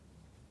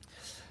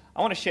I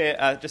want to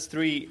share just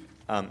three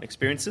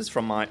experiences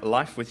from my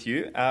life with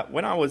you.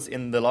 When I was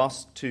in the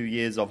last 2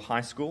 years of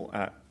high school,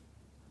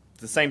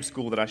 the same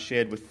school that I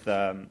shared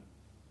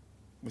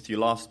with you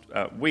last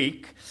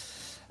week,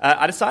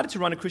 I decided to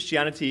run a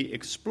Christianity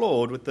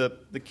Explored with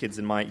the kids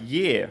in my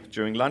year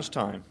during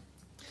lunchtime.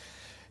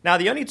 Now,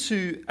 the only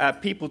two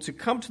people to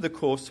come to the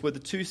course were the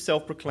two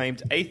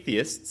self-proclaimed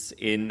atheists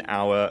in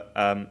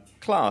our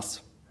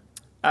class.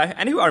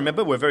 And who I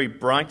remember were very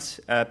bright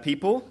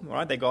people.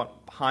 Right? They got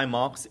high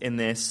marks in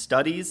their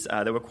studies.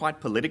 They were quite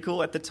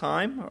political at the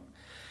time.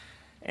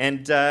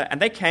 And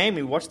they came,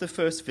 we watched the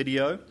first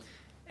video,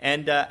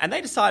 and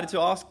they decided to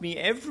ask me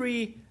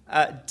every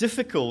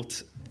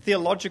difficult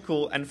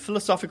theological and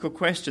philosophical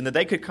question that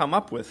they could come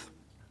up with.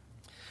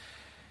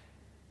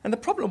 And the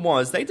problem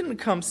was, they didn't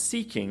come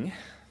seeking,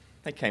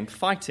 they came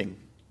fighting.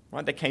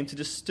 Right? They came to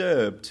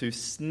disturb, to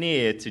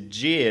sneer, to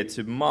jeer,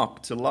 to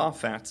mock, to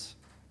laugh at.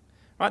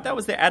 Right? That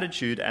was their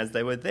attitude as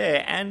they were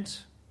there, and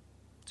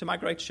to my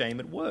great shame,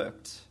 it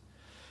worked.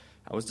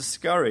 I was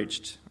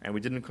discouraged, and we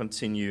didn't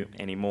continue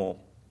anymore.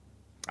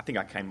 I think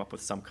I came up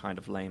with some kind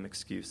of lame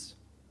excuse.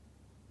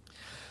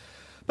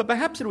 But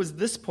perhaps it was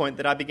this point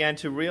that I began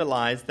to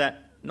realize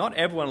that not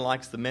everyone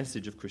likes the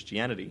message of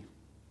Christianity.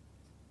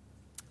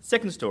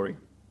 Second story.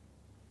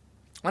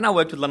 When I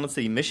worked with London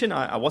City Mission,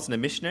 I wasn't a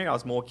missionary. I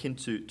was more akin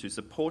to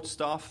support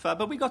staff,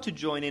 but we got to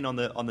join in on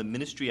the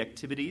ministry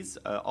activities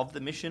of the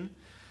mission.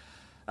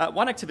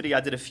 One activity I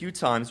did a few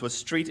times was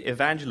street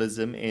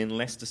evangelism in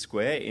Leicester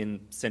Square in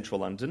central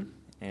London.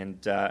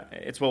 And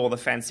it's where all the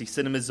fancy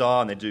cinemas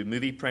are, and they do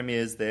movie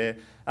premieres there.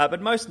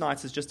 But most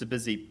nights it's just a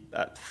busy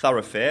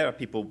thoroughfare,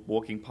 people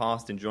walking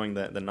past, enjoying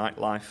the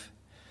nightlife.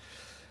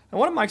 And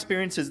one of my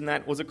experiences in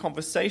that was a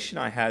conversation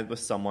I had with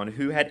someone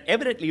who had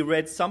evidently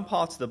read some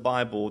parts of the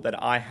Bible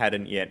that I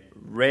hadn't yet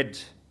read,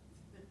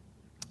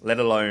 let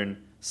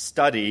alone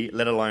study,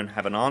 let alone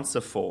have an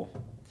answer for.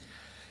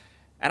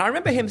 And I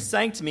remember him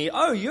saying to me,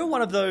 "Oh, you're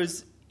one of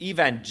those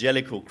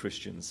evangelical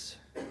Christians."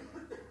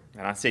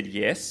 And I said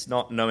yes,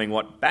 not knowing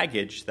what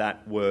baggage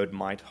that word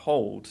might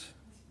hold.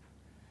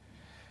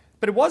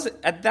 But it was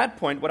at that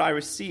point what I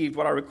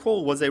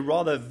recall was a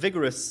rather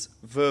vigorous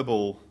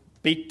verbal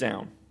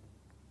beatdown.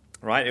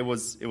 Right? It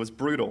was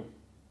brutal.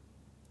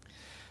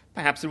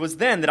 Perhaps it was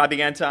then that I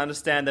began to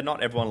understand that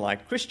not everyone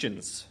liked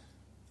Christians,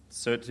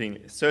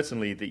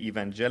 certainly the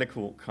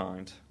evangelical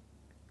kind.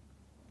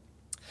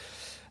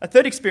 A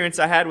third experience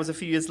I had was a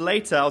few years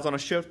later. I was on a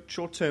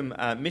short-term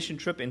mission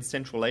trip in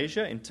Central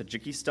Asia, in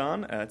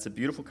Tajikistan. It's a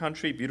beautiful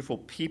country, beautiful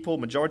people,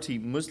 majority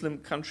Muslim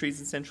countries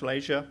in Central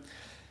Asia.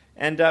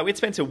 And we'd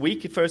spent a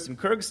week at first in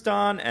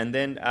Kyrgyzstan, and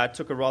then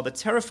took a rather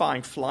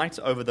terrifying flight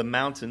over the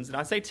mountains. And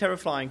I say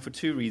terrifying for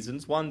two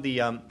reasons. One,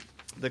 the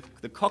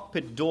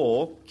cockpit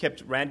door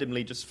kept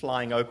randomly just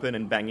flying open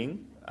and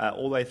banging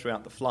all the way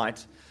throughout the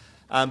flight.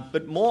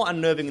 But more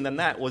unnerving than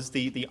that was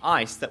the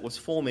ice that was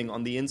forming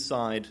on the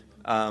inside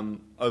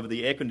over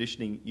the air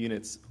conditioning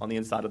units on the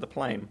inside of the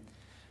plane.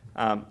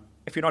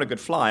 If you're not a good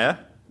flyer,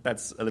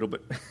 that's a little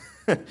bit...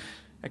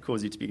 that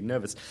caused you to be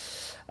nervous.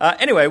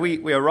 Anyway,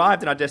 we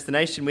arrived at our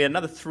destination. We had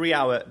another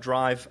 3-hour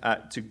drive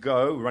to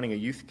go. We're running a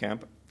youth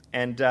camp.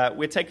 And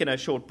we're taking a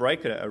short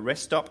break at a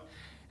rest stop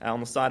on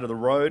the side of the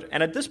road.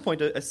 And at this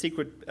point, a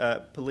secret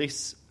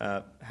police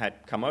had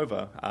come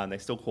over. They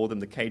still called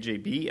them the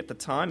KGB at the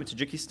time in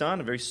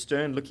Tajikistan. A very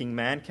stern-looking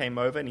man came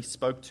over, and he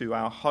spoke to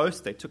our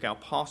host. They took our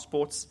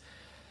passports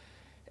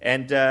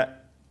and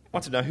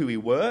wanted to know who we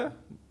were,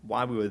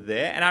 why we were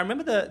there. And I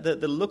remember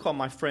the look on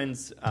my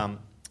friend's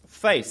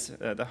face,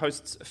 the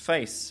host's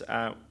face.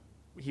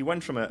 He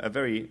went from a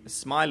very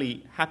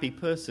smiley, happy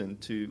person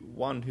to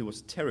one who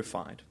was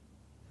terrified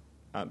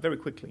very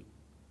quickly.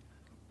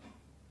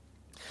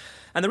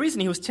 And the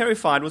reason he was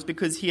terrified was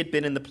because he had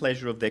been in the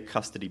pleasure of their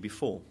custody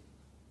before.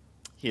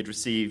 He had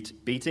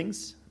received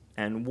beatings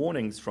and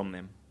warnings from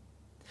them.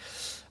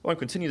 I won't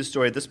continue the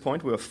story at this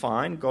point. We were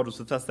fine. God was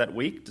with us that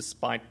week,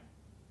 despite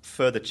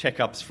further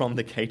checkups from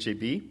the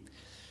KGB.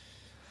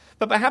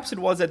 But perhaps it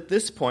was at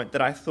this point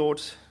that I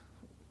thought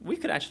we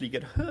could actually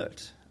get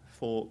hurt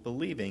for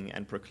believing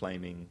and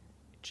proclaiming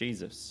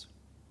Jesus.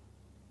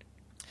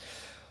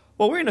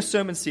 Well, we're in a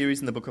sermon series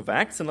in the book of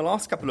Acts. In the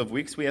last couple of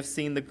weeks, we have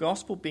seen the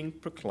gospel being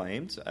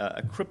proclaimed,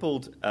 a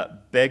crippled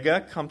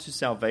beggar come to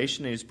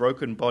salvation and his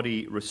broken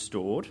body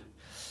restored.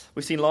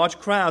 We've seen large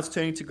crowds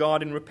turning to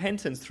God in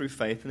repentance through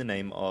faith in the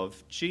name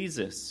of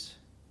Jesus.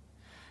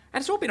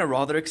 And it's all been a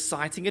rather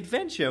exciting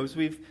adventure as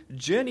we've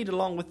journeyed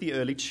along with the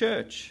early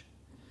church.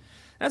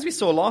 As we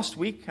saw last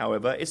week,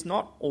 however, it's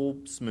not all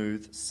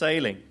smooth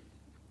sailing.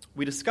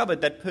 We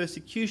discovered that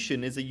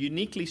persecution is a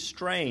uniquely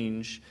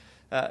strange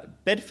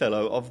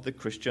bedfellow of the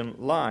Christian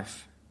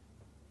life.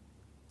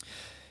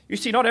 You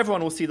see, not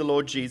everyone will see the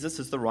Lord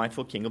Jesus as the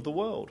rightful King of the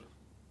world.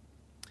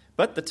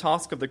 But the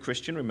task of the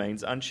Christian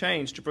remains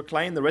unchanged, to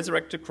proclaim the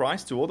resurrected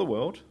Christ to all the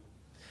world,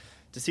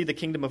 to see the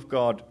kingdom of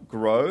God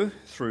grow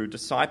through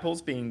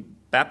disciples being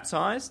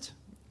baptized,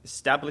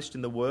 established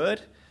in the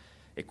Word,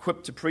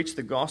 equipped to preach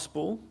the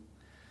gospel,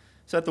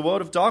 so that the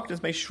world of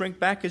darkness may shrink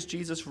back as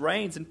Jesus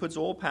reigns and puts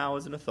all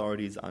powers and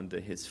authorities under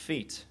his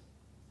feet.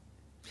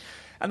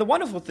 And the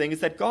wonderful thing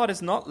is that God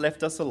has not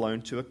left us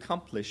alone to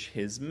accomplish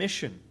his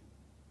mission.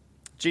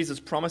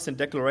 Jesus' promise and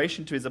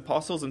declaration to his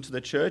apostles and to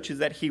the church is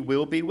that he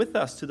will be with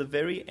us to the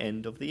very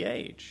end of the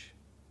age,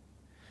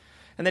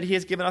 and that he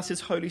has given us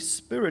his Holy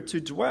Spirit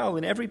to dwell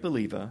in every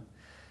believer,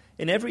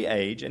 in every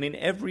age, and in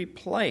every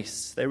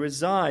place they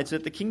reside, so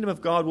that the kingdom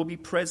of God will be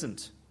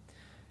present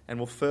and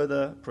will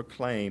further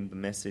proclaim the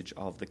message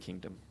of the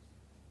kingdom.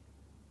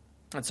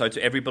 And so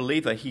to every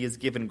believer, he has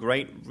given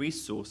great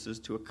resources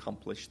to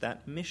accomplish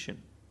that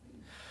mission.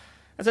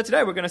 And so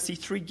today we're going to see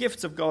three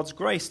gifts of God's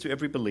grace to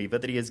every believer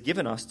that he has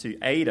given us to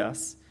aid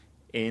us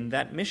in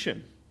that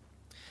mission.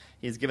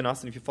 He has given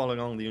us, and if you're following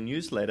along the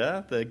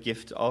newsletter, the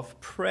gift of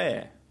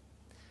prayer,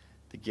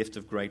 the gift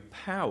of great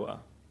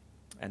power,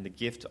 and the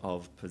gift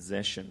of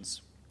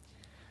possessions.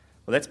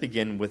 Well, let's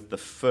begin with the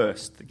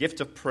first, the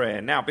gift of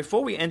prayer. Now,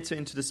 before we enter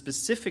into the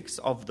specifics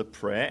of the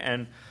prayer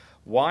and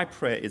why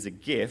prayer is a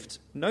gift,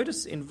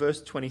 notice in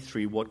verse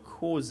 23 what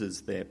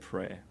causes their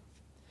prayer.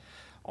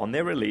 On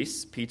their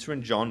release, Peter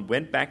and John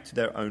went back to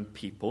their own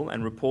people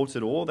and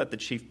reported all that the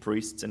chief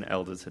priests and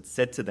elders had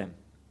said to them.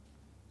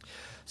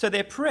 So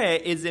their prayer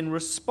is in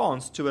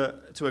response to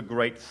a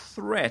great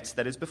threat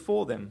that is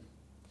before them.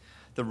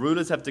 The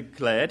rulers have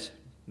declared,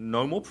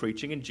 no more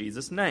preaching in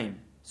Jesus' name.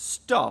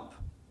 Stop,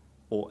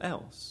 or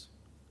else.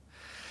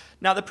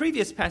 Now, the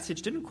previous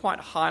passage didn't quite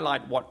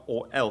highlight what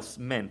or else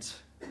meant,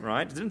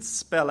 right? It didn't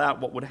spell out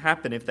what would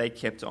happen if they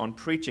kept on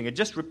preaching. It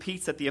just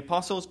repeats that the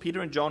apostles,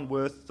 Peter and John,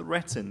 were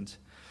threatened.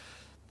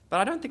 But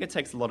I don't think it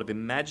takes a lot of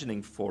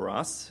imagining for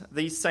us.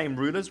 These same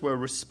rulers were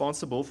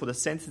responsible for the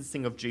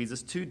sentencing of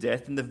Jesus to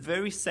death in the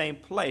very same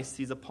place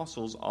these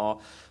apostles are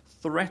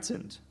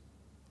threatened.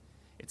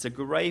 It's a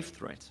grave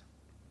threat.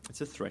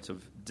 It's a threat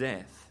of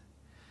death.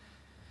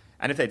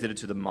 And if they did it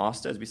to the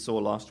master, as we saw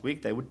last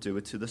week, they would do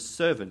it to the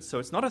servant. So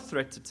it's not a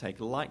threat to take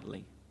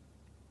lightly.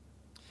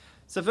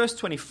 So verse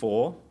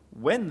 24,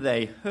 when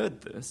they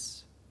heard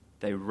this,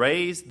 they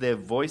raised their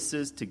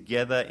voices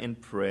together in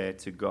prayer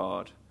to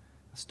God.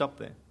 Stop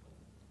there.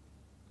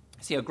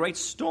 See, a great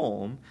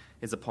storm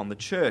is upon the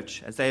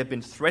church as they have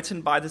been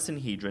threatened by the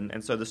Sanhedrin,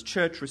 and so this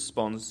church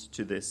responds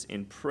to this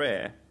in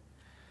prayer.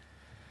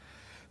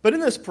 But in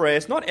this prayer,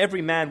 it's not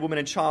every man, woman,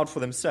 and child for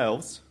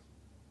themselves.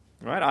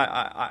 Right?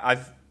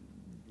 I've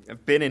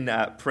been in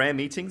prayer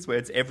meetings where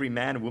it's every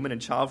man, woman, and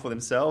child for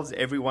themselves,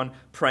 everyone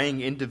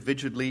praying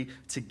individually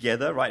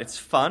together. Right? It's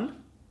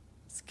fun.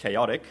 It's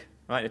chaotic.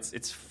 Right?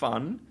 It's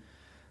fun.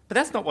 But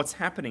that's not what's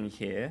happening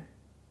here.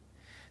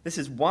 This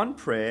is one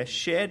prayer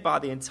shared by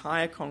the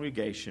entire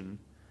congregation,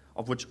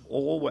 of which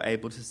all were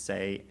able to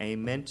say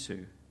amen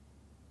to.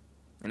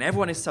 And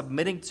everyone is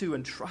submitting to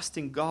and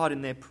trusting God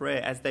in their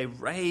prayer as they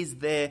raise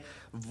their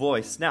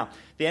voice. Now,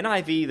 the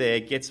NIV there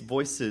gets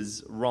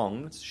voices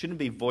wrong. It shouldn't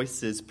be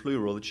voices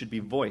plural. It should be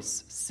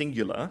voice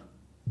singular.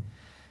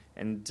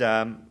 And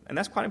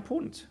that's quite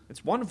important.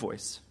 It's one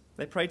voice.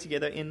 They pray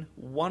together in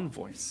one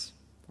voice.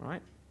 All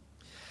right?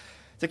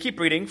 So keep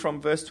reading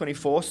from verse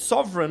 24.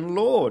 Sovereign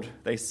Lord,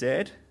 they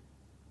said.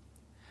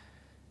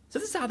 So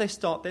this is how they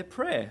start their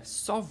prayer.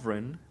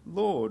 Sovereign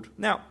Lord.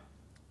 Now,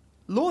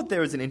 Lord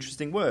there is an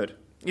interesting word.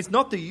 It's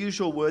not the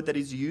usual word that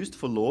is used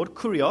for Lord.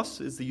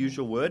 Kurios is the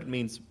usual word. It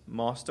means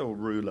master or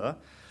ruler.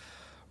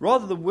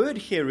 Rather, the word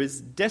here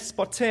is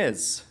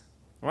despotes.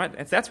 Right?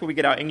 And that's where we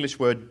get our English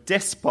word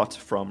despot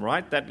from,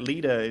 right? That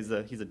leader he's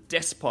a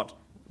despot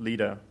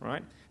leader,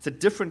 right? It's a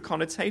different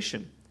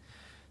connotation.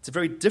 It's a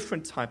very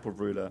different type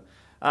of ruler.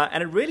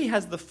 And it really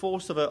has the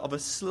force of a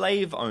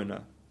slave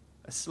owner,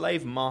 a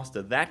slave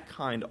master, that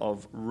kind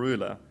of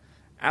ruler.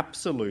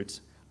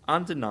 Absolute,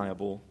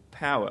 undeniable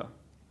power.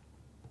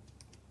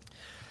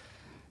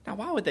 Now,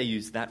 why would they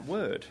use that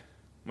word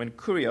when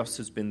kurios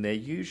has been their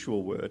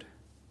usual word?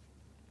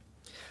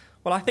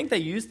 Well, I think they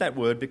use that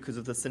word because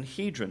of the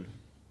Sanhedrin,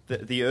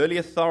 the early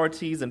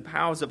authorities and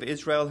powers of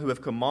Israel who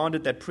have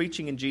commanded that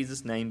preaching in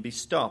Jesus' name be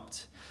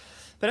stopped.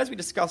 But as we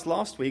discussed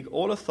last week,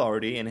 all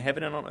authority in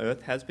heaven and on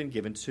earth has been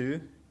given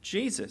to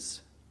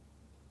Jesus.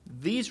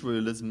 These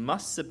rulers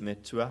must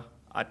submit to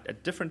a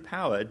different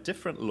power, a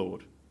different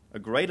Lord, a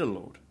greater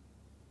Lord,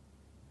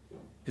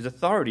 whose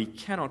authority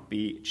cannot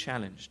be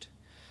challenged.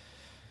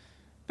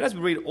 But as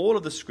we read all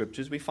of the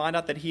scriptures, we find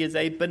out that he is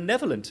a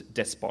benevolent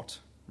despot,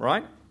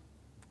 right?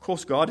 Of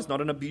course, God is not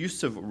an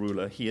abusive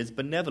ruler. He is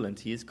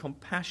benevolent. He is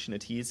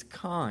compassionate. He is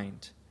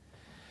kind.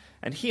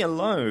 And he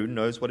alone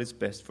knows what is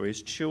best for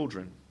his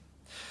children.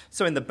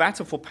 So in the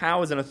battle for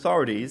powers and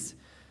authorities,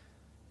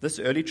 this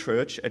early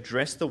church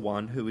addressed the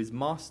one who is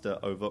master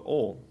over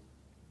all.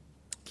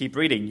 Keep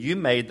reading. You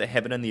made the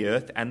heaven and the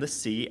earth and the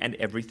sea and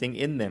everything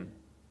in them.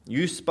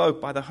 You spoke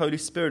by the Holy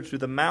Spirit through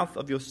the mouth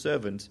of your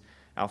servant,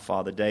 our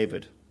father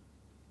David.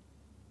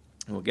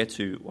 And we'll get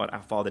to what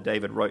our father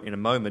David wrote in a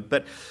moment.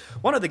 But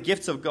one of the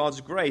gifts of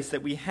God's grace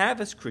that we have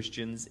as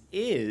Christians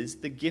is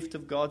the gift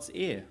of God's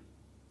ear.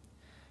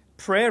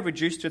 Prayer,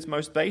 reduced to its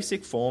most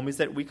basic form, is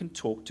that we can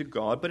talk to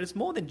God, but it's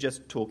more than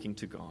just talking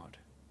to God.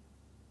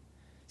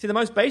 See, the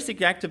most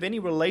basic act of any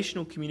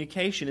relational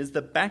communication is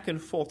the back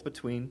and forth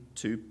between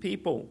two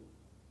people.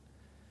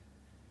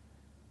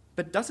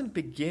 But it doesn't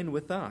begin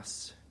with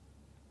us.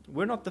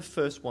 We're not the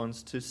first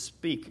ones to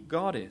speak.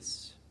 God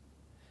is.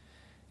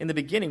 In the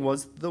beginning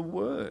was the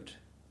Word.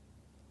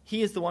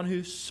 He is the one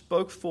who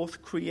spoke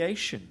forth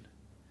creation.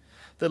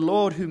 The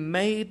Lord who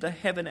made the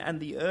heaven and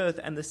the earth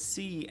and the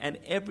sea and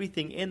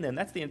everything in them.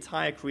 That's the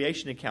entire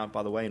creation account,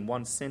 by the way, in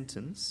one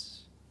sentence.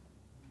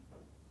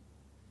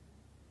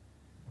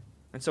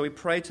 And so we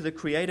pray to the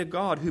Creator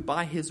God who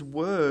by His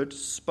Word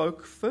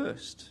spoke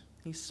first.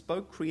 He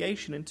spoke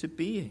creation into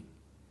being.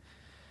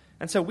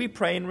 And so we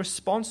pray in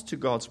response to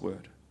God's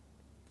Word.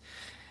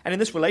 And in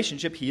this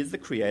relationship, He is the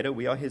Creator,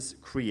 we are His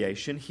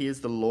creation. He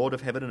is the Lord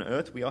of heaven and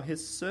earth, we are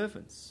His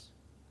servants.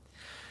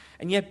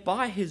 And yet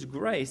by His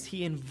grace,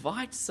 He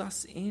invites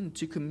us in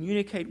to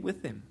communicate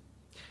with Him.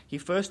 He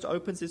first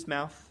opens His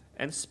mouth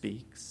and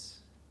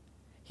speaks.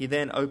 He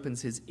then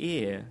opens His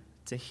ear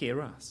to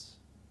hear us.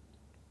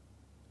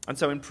 And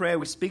so in prayer,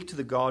 we speak to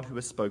the God who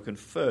has spoken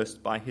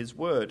first by His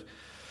Word.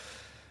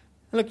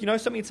 And look,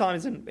 so many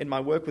times in my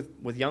work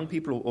with young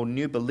people or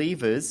new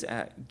believers,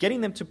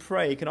 getting them to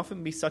pray can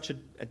often be such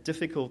a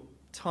difficult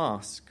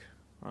task.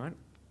 Right?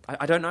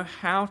 I don't know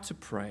how to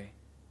pray.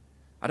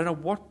 I don't know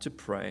what to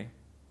pray.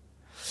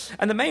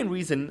 And the main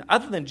reason,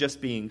 other than just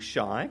being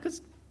shy,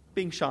 because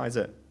being shy is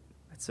a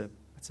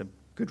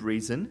good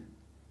reason,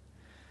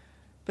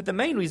 but the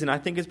main reason I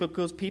think is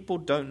because people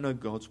don't know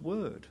God's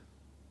Word.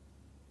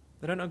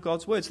 They don't know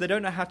God's Word, so they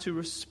don't know how to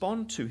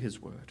respond to His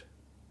Word.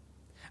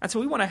 And so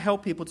we want to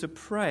help people to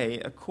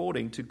pray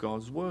according to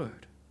God's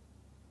Word.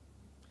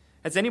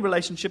 As any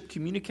relationship,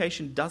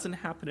 communication doesn't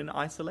happen in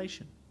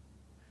isolation.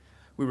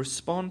 We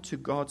respond to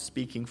God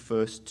speaking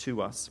first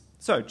to us.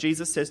 So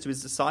Jesus says to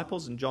His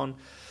disciples in John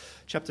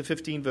chapter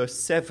 15, verse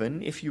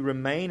 7, "If you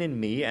remain in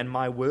me and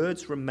my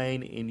words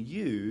remain in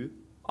you,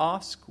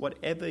 ask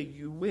whatever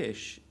you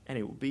wish and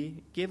it will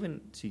be given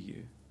to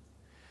you."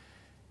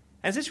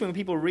 And it's interesting when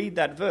people read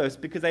that verse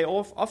because they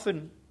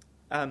often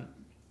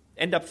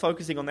end up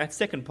focusing on that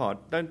second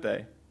part, don't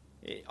they?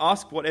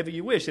 Ask whatever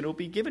you wish and it will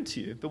be given to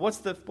you. But what's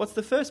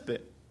the first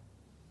bit?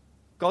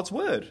 God's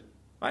Word.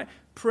 Right?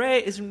 Prayer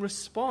is in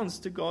response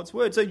to God's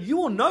Word. So you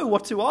will know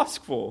what to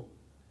ask for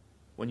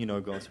when you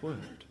know God's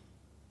Word.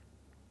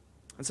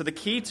 And so the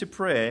key to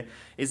prayer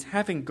is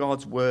having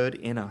God's Word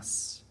in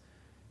us.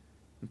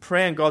 And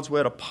prayer and God's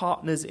Word are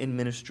partners in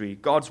ministry.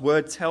 God's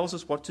Word tells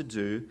us what to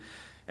do,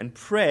 and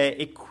prayer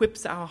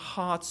equips our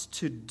hearts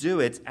to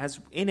do it, as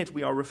in it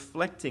we are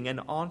reflecting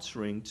and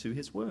answering to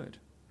His Word.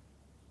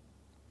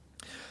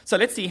 So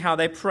let's see how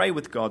they pray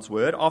with God's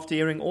Word. After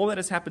hearing all that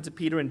has happened to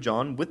Peter and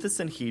John with the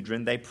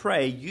Sanhedrin, they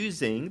pray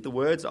using the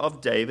words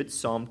of David,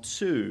 Psalm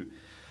 2.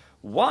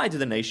 "Why do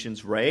the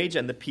nations rage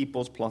and the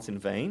peoples plot in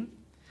vain?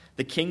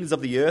 The kings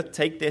of the earth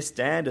take their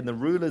stand, and the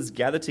rulers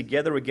gather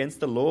together against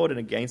the Lord and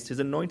against His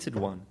anointed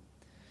one.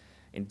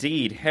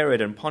 Indeed, Herod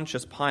and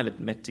Pontius Pilate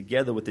met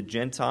together with the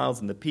Gentiles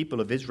and the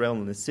people of Israel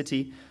in the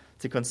city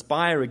to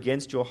conspire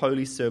against your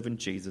holy servant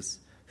Jesus,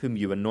 whom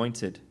you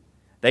anointed.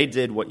 They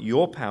did what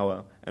your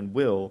power and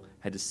will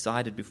had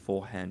decided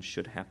beforehand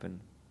should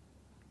happen."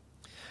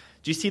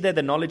 Do you see there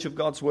the knowledge of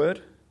God's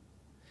Word?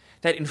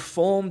 That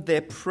informed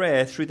their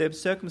prayer through their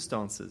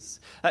circumstances.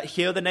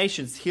 Here are the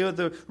nations, here are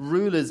the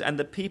rulers and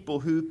the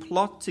people who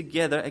plot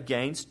together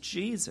against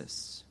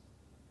Jesus.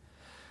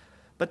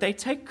 But they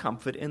take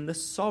comfort in the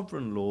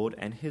sovereign Lord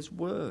and His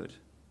Word.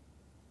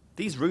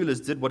 These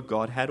rulers did what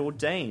God had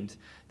ordained.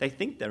 They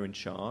think they're in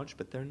charge,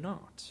 but they're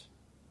not.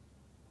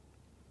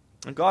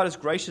 And God has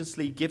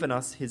graciously given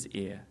us His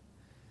ear.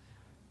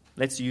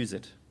 Let's use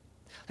it.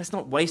 Let's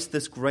not waste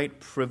this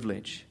great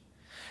privilege.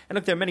 And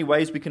look, there are many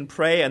ways we can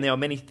pray, and there are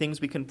many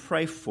things we can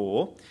pray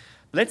for.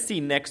 Let's see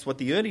next what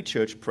the early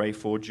church prayed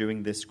for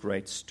during this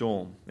great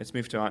storm. Let's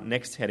move to our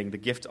next heading, the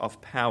gift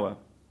of power.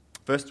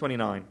 Verse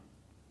 29.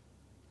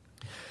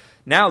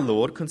 "Now,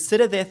 Lord,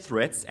 consider their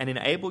threats and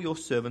enable your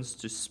servants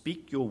to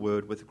speak your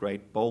word with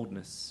great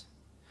boldness.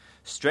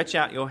 Stretch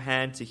out your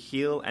hand to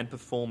heal and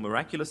perform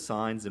miraculous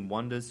signs and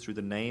wonders through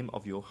the name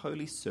of your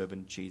holy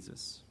servant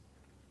Jesus."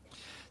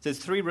 So there's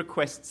three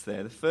requests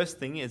there. The first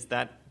thing is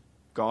that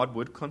God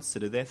would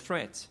consider their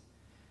threat.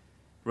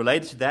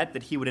 Related to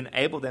that He would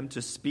enable them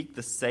to speak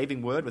the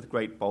saving word with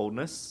great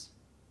boldness.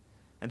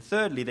 And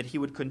thirdly, that He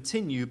would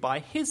continue by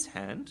His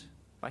hand,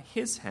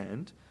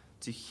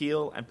 to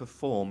heal and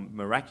perform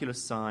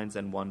miraculous signs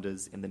and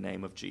wonders in the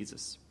name of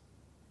Jesus.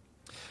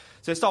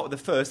 So let's start with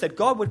the first, that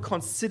God would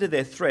consider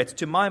their threats.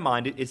 To my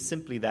mind, it is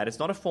simply that. It's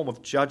not a form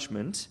of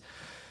judgment.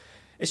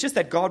 It's just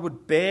that God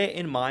would bear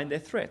in mind their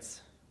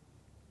threats.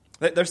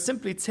 They're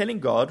simply telling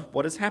God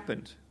what has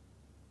happened,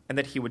 and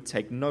that He would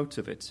take note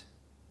of it.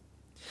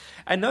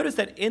 And notice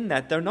that in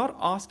that, they're not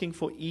asking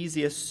for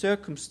easier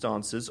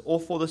circumstances or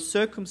for the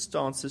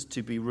circumstances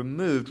to be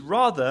removed.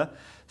 Rather,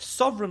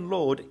 Sovereign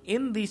Lord,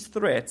 in these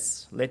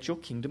threats, let your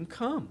kingdom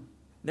come.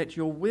 Let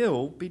your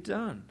will be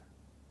done.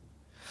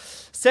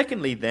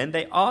 Secondly, then,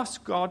 they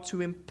asked God to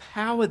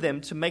empower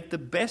them to make the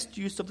best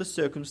use of the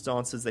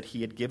circumstances that he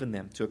had given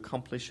them to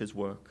accomplish his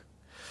work.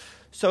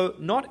 So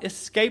not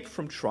escape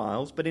from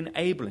trials, but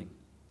enabling.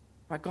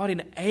 Right? God,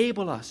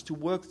 enable us to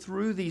work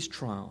through these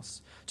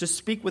trials, to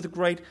speak with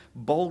great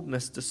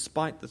boldness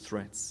despite the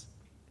threats.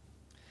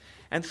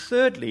 And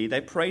thirdly,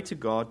 they pray to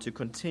God to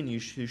continue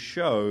to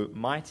show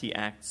mighty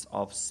acts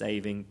of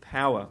saving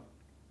power.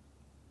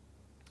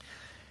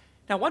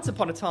 Now, once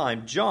upon a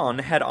time, John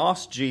had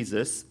asked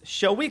Jesus,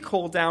 "Shall we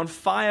call down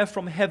fire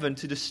from heaven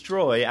to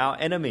destroy our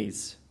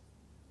enemies?"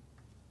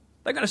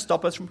 They're going to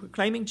stop us from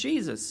proclaiming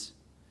Jesus.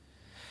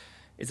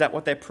 Is that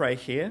what they pray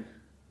here?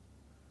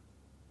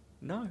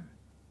 No.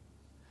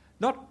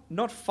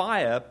 Not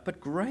fire, but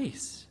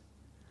grace.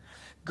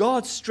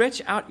 God, stretch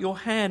out your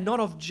hand, not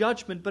of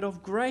judgment, but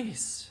of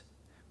grace.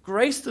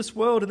 Grace this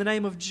world in the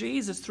name of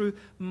Jesus through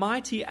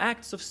mighty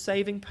acts of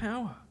saving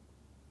power.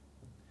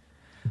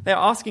 They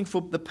are asking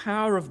for the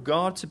power of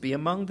God to be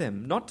among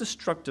them, not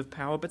destructive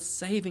power, but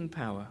saving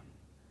power.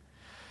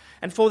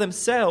 And for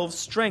themselves,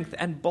 strength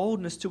and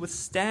boldness to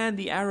withstand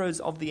the arrows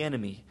of the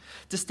enemy,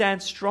 to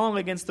stand strong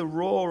against the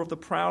roar of the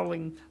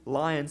prowling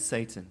lion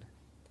Satan,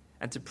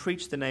 and to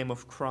preach the name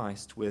of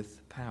Christ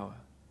with power.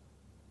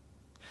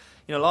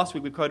 Last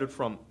week we quoted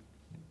from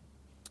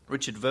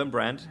Richard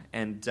Wurmbrand,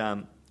 and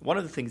one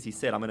of the things he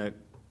said, I'm going to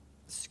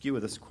skewer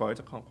this quote,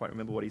 I can't quite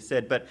remember what he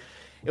said, but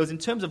it was in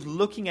terms of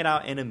looking at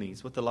our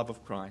enemies with the love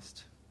of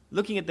Christ.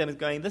 Looking at them as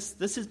going, this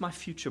is my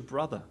future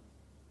brother.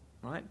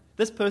 Right?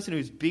 This person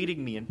who's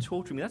beating me and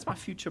torturing me, that's my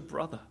future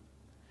brother.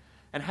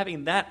 And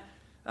having that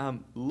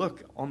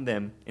look on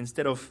them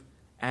instead of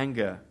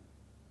anger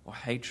or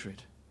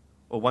hatred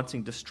or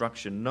wanting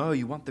destruction. No,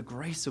 you want the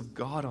grace of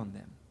God on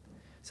them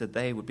so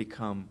they would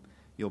become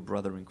your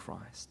brother in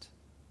Christ.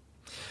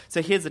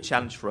 So here's the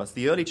challenge for us.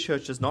 The early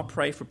church does not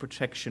pray for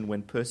protection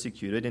when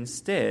persecuted.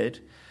 Instead,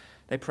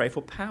 they pray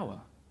for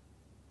power.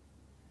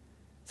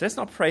 So let's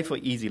not pray for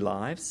easy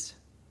lives.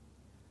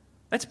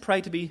 Let's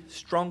pray to be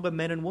stronger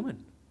men and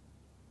women.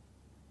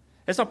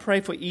 Let's not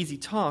pray for easy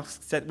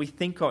tasks that we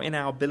think are in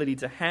our ability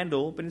to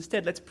handle, but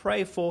instead let's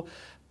pray for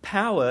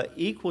power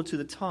equal to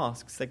the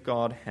tasks that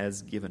God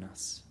has given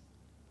us.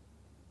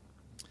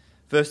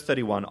 Verse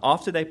 31,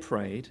 after they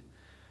prayed,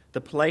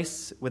 the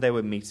place where they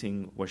were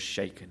meeting was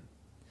shaken,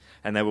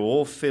 and they were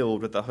all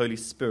filled with the Holy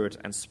Spirit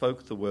and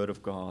spoke the word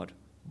of God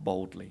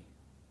boldly.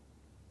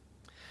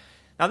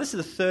 Now this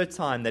is the third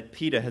time that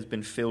Peter has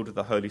been filled with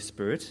the Holy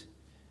Spirit.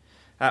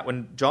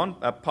 When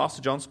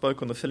Pastor John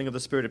spoke on the filling of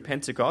the Spirit at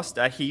Pentecost,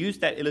 he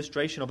used that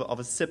illustration of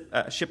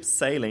a ship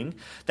sailing,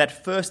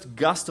 that first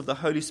gust of the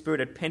Holy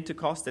Spirit at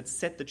Pentecost that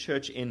set the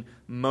church in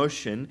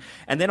motion,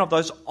 and then of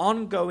those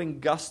ongoing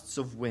gusts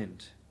of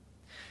wind.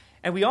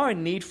 And we are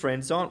in need,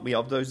 friends, aren't we,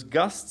 of those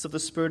gusts of the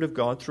Spirit of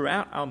God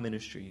throughout our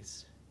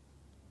ministries,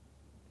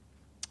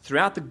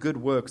 throughout the good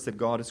works that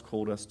God has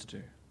called us to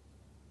do.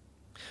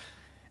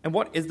 And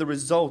what is the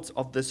result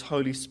of this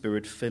Holy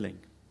Spirit filling?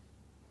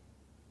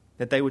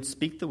 That they would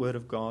speak the word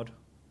of God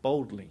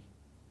boldly.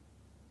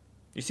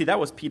 You see, that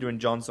was Peter and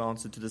John's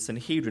answer to the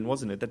Sanhedrin,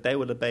 wasn't it? That they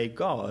would obey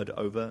God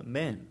over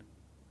men.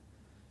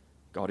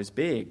 God is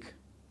big,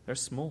 they're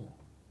small.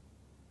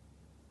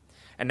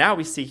 And now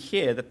we see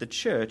here that the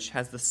church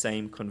has the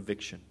same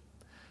conviction.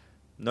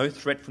 No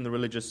threat from the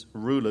religious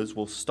rulers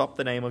will stop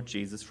the name of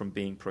Jesus from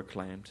being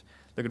proclaimed.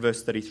 Look at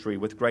verse 33.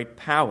 With great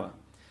power,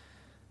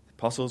 the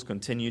apostles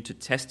continued to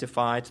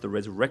testify to the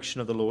resurrection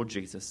of the Lord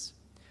Jesus,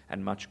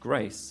 and much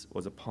grace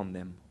was upon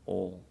them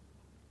all.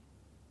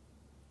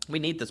 We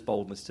need this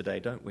boldness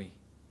today, don't we?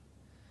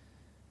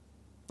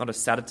 Not a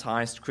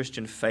sanitized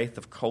Christian faith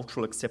of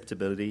cultural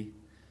acceptability,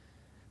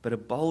 but a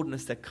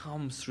boldness that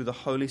comes through the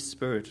Holy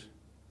Spirit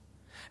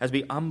as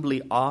we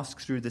humbly ask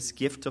through this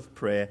gift of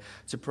prayer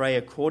to pray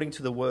according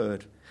to the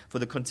Word for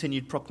the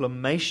continued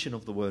proclamation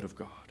of the Word of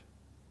God.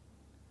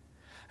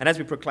 And as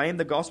we proclaim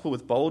the gospel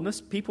with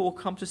boldness, people will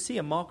come to see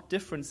a marked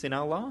difference in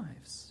our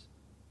lives.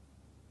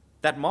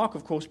 That mark,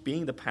 of course,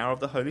 being the power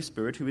of the Holy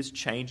Spirit who is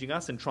changing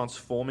us and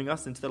transforming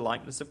us into the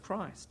likeness of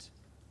Christ.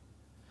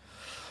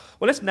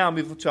 Well, let's now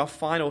move to our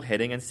final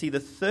heading and see the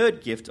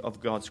third gift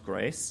of God's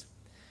grace,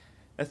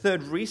 a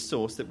third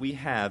resource that we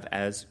have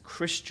as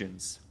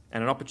Christians,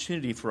 and an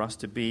opportunity for us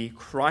to be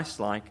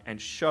Christ-like and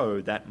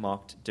show that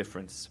marked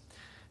difference,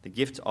 the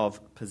gift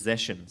of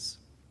possessions.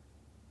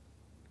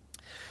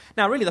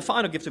 Now, really, the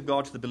final gift of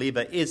God to the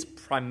believer is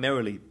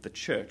primarily the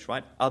church,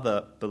 right?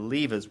 Other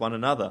believers, one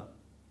another.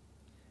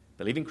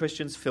 Believing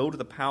Christians filled with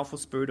the powerful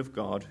Spirit of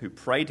God who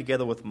pray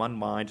together with one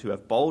mind, who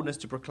have boldness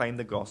to proclaim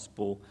the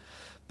gospel,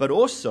 but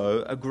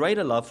also a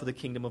greater love for the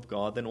kingdom of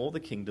God than all the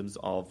kingdoms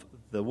of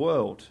the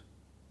world.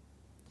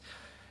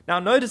 Now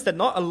notice that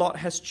not a lot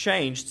has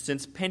changed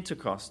since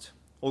Pentecost.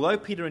 Although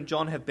Peter and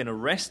John have been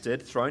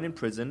arrested, thrown in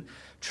prison,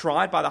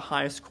 tried by the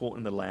highest court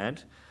in the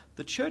land,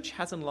 the church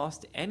hasn't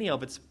lost any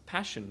of its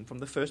passion from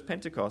the first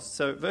Pentecost.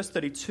 So verse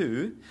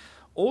 32,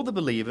 all the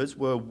believers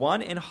were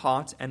one in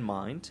heart and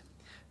mind.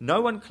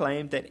 No one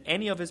claimed that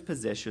any of his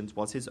possessions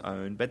was his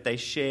own, but they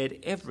shared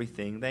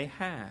everything they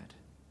had.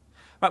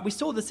 Right, we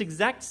saw this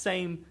exact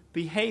same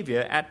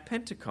behavior at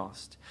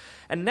Pentecost.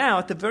 And now,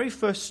 at the very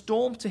first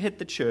storm to hit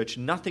the church,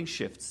 nothing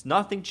shifts,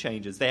 nothing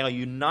changes. They are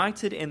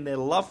united in their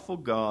love for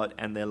God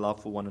and their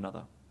love for one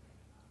another.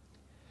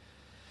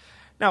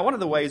 Now, one of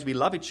the ways we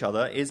love each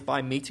other is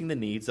by meeting the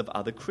needs of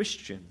other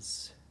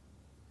Christians.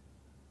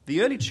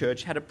 The early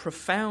church had a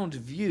profound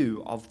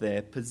view of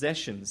their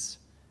possessions.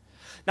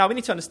 Now, we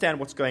need to understand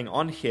what's going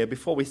on here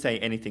before we say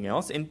anything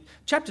else. In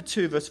chapter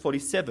 2, verse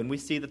 47, we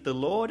see that the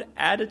Lord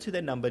added to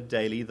their number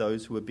daily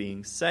those who were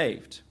being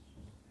saved.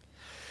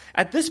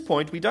 At this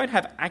point, we don't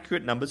have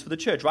accurate numbers for the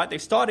church, right? They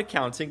started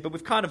counting, but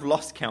we've kind of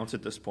lost count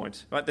at this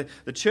point, right?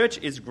 The church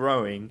is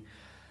growing,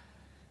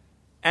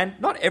 and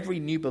not every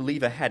new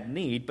believer had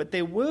need, but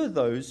there were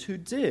those who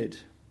did.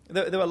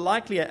 There were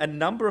likely a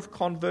number of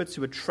converts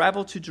who had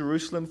traveled to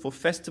Jerusalem for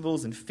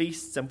festivals and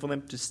feasts, and for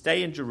them to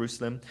stay in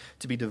Jerusalem,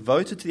 to be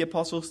devoted to the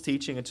apostles'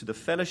 teaching and to the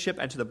fellowship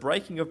and to the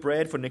breaking of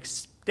bread for an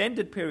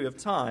extended period of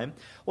time.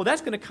 Well,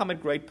 that's going to come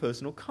at great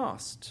personal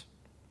cost.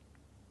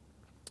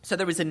 So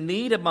there is a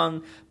need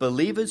among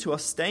believers who are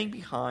staying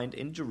behind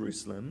in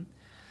Jerusalem.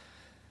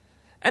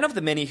 And of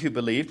the many who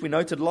believed, we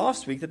noted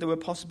last week that there were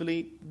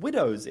possibly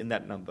widows in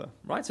that number,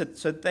 right?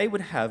 So they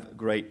would have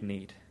great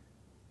need.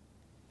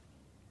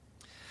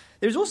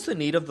 There's also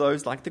need of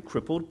those like the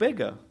crippled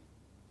beggar.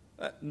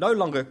 No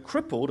longer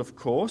crippled, of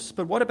course,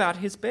 but what about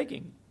his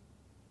begging?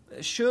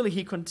 Surely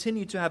he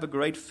continued to have a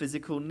great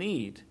physical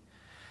need,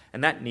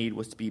 and that need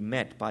was to be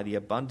met by the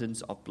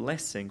abundance of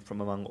blessing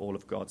from among all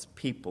of God's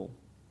people.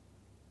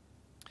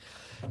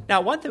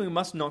 Now, one thing we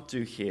must not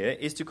do here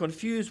is to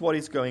confuse what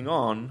is going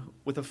on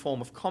with a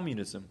form of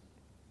communism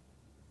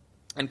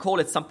and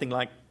call it something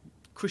like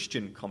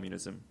Christian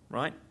communism,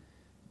 right?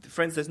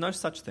 Friends, there's no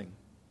such thing.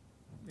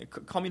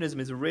 Communism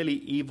is a really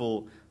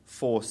evil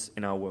force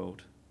in our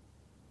world.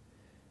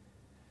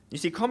 You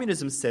see,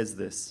 communism says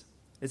this.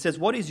 It says,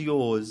 what is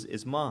yours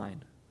is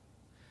mine.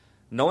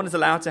 No one is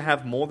allowed to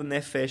have more than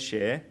their fair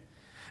share.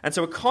 And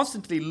so we're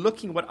constantly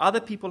looking at what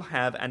other people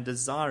have and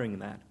desiring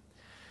that.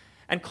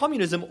 And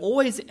communism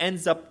always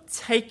ends up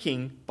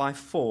taking by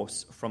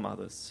force from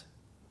others.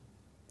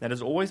 That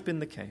has always been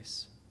the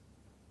case.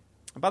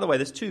 And by the way,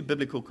 there's 2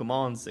 biblical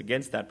commands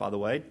against that, by the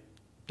way.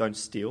 Don't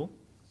steal.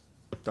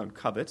 Don't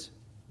covet.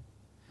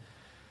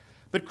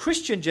 But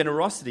Christian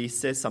generosity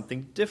says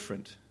something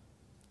different.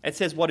 It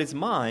says, what is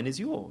mine is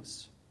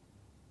yours.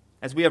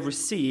 As we have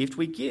received,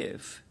 we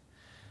give.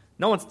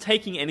 No one's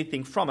taking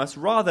anything from us.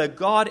 Rather,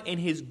 God in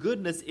his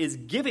goodness is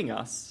giving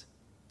us,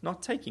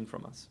 not taking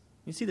from us.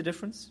 You see the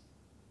difference?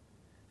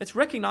 It's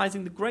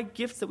recognizing the great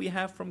gifts that we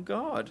have from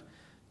God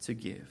to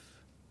give.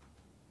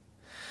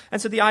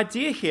 And so the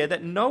idea here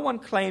that no one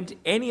claimed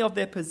any of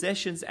their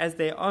possessions as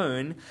their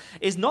own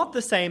is not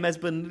the same as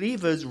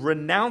believers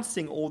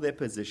renouncing all their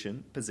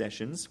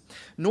possessions,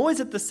 nor is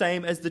it the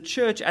same as the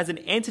church as an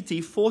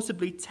entity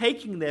forcibly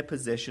taking their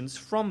possessions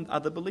from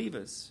other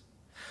believers.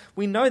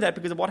 We know that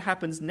because of what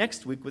happens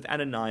next week with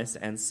Ananias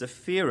and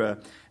Sapphira.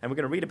 And we're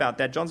going to read about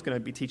that. John's going to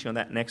be teaching on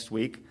that next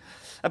week.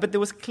 But there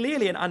was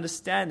clearly an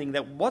understanding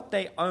that what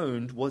they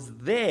owned was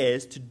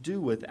theirs to do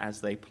with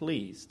as they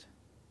pleased.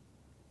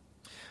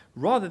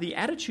 Rather, the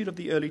attitude of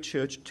the early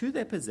church to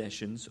their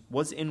possessions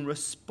was in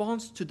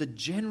response to the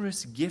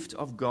generous gift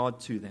of God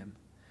to them.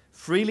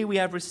 Freely we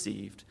have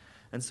received,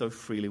 and so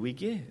freely we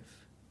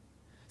give,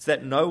 so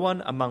that no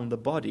one among the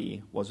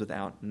body was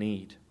without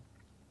need.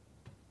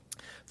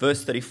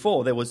 Verse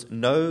 34, there was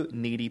no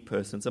needy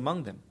persons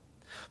among them.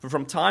 For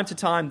from time to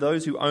time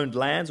those who owned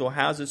lands or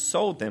houses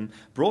sold them,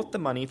 brought the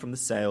money from the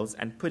sales,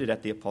 and put it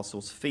at the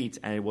apostles' feet,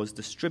 and it was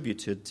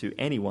distributed to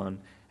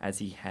anyone as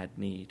he had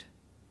need.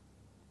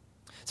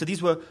 So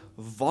these were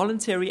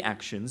voluntary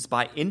actions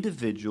by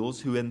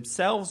individuals who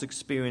themselves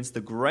experienced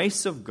the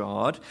grace of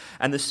God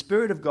and the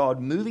Spirit of God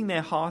moving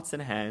their hearts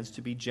and hands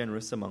to be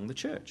generous among the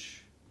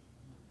church.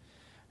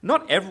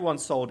 Not everyone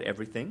sold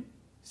everything.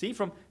 See,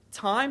 from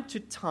time to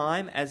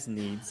time as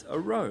needs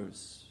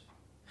arose.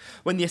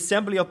 When the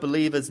assembly of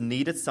believers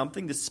needed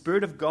something, the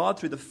Spirit of God,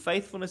 through the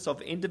faithfulness of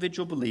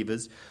individual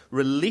believers,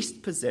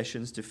 released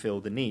possessions to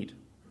fill the need.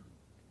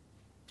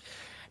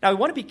 Now, we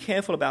want to be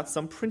careful about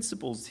some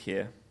principles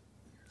here.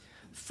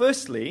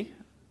 Firstly,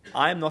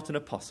 I am not an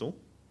apostle.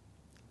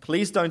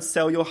 Please don't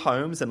sell your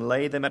homes and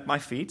lay them at my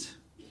feet.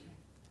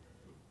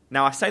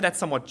 Now, I say that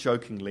somewhat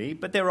jokingly,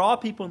 but there are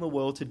people in the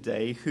world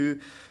today who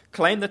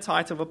claim the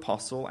title of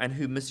apostle and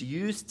who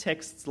misuse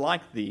texts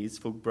like these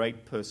for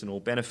great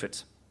personal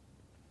benefit.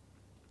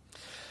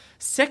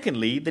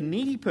 Secondly, the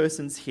needy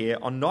persons here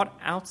are not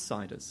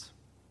outsiders,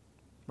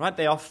 right?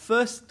 They are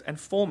first and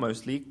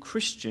foremostly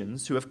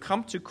Christians who have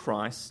come to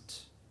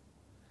Christ.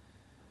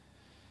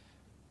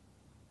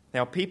 They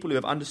are people who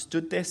have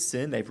understood their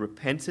sin, they've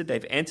repented,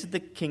 they've entered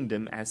the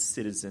kingdom as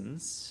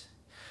citizens.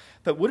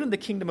 But wouldn't the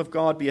kingdom of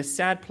God be a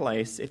sad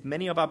place if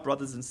many of our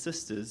brothers and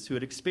sisters who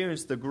had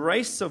experienced the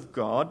grace of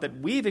God that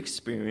we've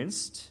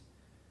experienced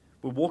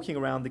were walking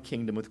around the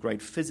kingdom with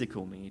great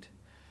physical need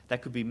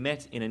that could be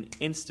met in an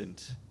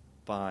instant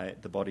by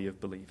the body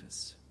of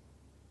believers?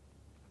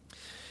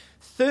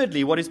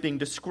 Thirdly, what is being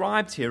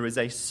described here is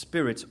a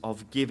spirit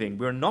of giving.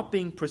 We're not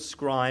being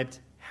prescribed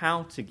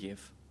how to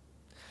give.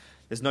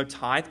 There's no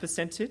tithe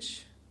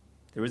percentage.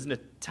 There isn't a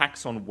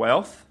tax on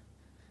wealth.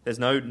 There's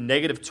no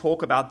negative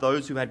talk about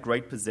those who had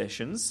great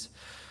possessions.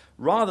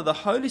 Rather, the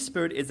Holy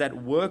Spirit is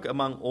at work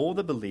among all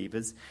the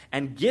believers,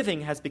 and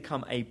giving has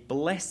become a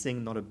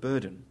blessing, not a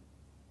burden.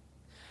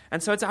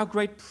 And so it's our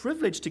great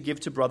privilege to give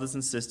to brothers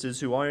and sisters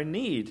who are in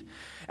need.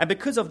 And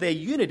because of their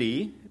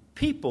unity,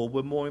 people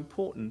were more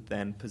important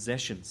than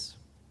possessions.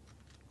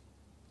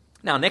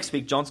 Now, next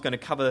week, John's going to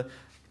cover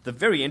the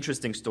very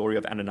interesting story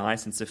of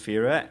Ananias and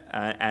Sapphira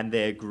and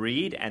their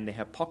greed and their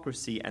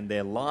hypocrisy and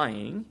their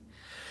lying.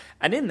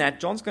 And in that,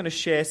 John's going to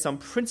share some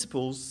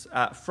principles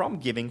from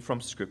giving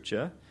from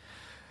Scripture,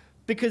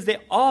 because there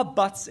are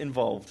buts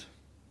involved.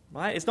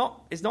 Right? It's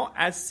not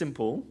as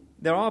simple.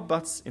 There are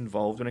buts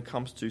involved when it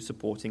comes to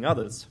supporting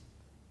others.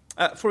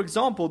 For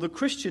example, the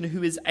Christian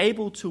who is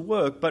able to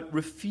work but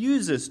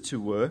refuses to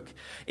work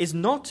is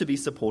not to be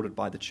supported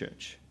by the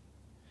church.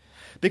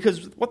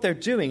 Because what they're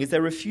doing is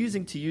they're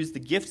refusing to use the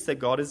gifts that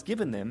God has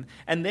given them,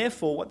 and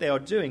therefore what they are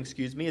doing,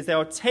 is they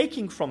are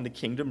taking from the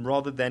kingdom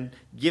rather than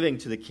giving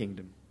to the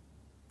kingdom.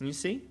 You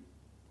see?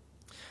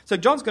 So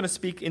John's going to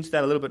speak into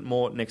that a little bit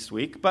more next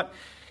week, but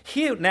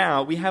here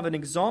now we have an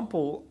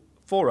example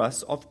for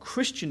us of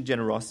Christian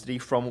generosity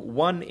from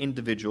one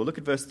individual. Look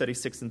at verse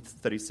 36 and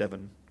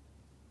 37.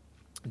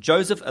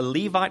 Joseph, a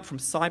Levite from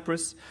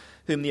Cyprus,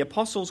 whom the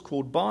apostles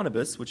called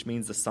Barnabas, which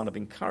means the son of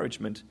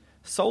encouragement,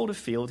 sold a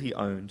field he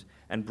owned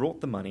and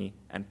brought the money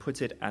and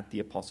put it at the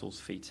apostles'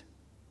 feet.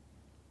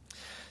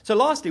 So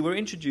lastly, we're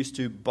introduced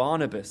to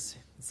Barnabas.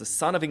 It's the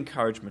son of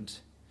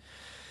encouragement.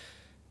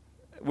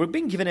 We're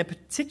being given a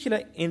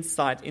particular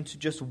insight into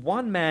just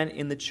one man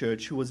in the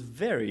church who was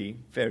very,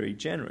 very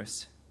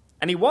generous.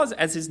 And he was,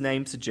 as his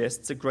name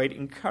suggests, a great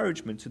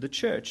encouragement to the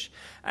church.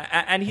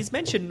 And he's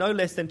mentioned no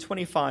less than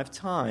 25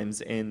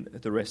 times in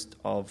the rest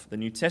of the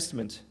New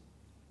Testament.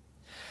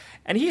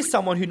 And he is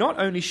someone who not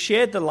only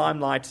shared the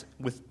limelight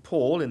with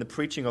Paul in the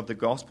preaching of the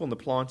gospel and the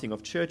planting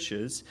of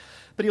churches,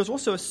 but he was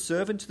also a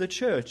servant to the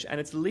church and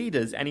its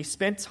leaders, and he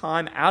spent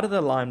time out of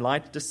the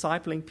limelight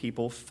discipling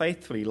people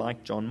faithfully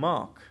like John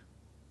Mark.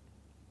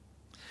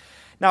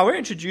 Now, we're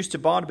introduced to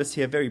Barnabas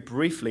here very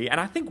briefly, and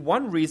I think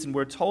one reason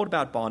we're told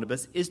about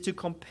Barnabas is to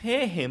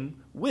compare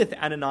him with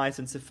Ananias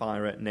and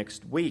Sapphira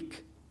next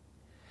week.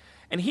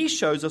 And he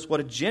shows us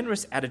what a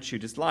generous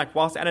attitude is like,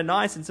 whilst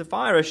Ananias and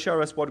Sapphira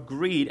show us what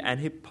greed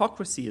and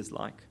hypocrisy is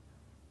like.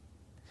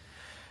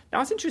 Now,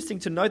 it's interesting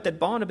to note that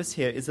Barnabas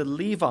here is a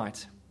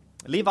Levite.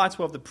 Levites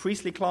were of the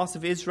priestly class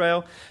of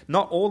Israel.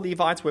 Not all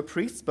Levites were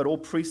priests, but all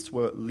priests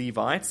were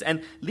Levites.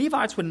 And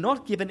Levites were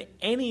not given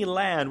any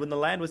land when the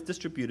land was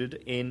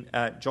distributed in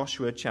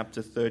Joshua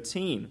chapter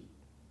 13.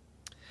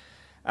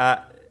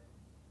 And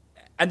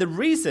the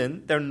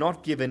reason they're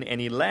not given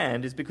any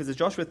land is because, as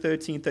Joshua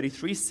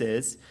 13:33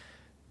 says,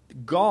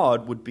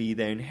 God would be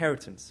their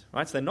inheritance.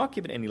 Right? So they're not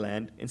given any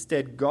land.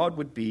 Instead, God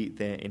would be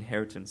their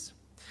inheritance.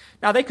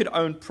 Now, they could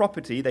own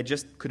property. They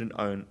just couldn't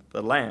own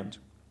the land.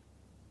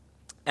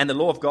 And the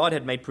law of God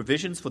had made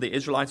provisions for the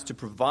Israelites to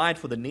provide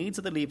for the needs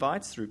of the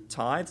Levites through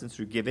tithes and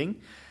through giving,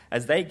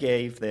 as they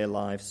gave their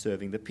lives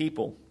serving the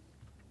people.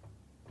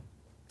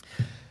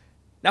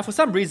 Now, for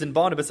some reason,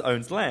 Barnabas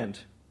owns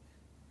land.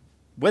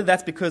 Whether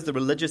that's because the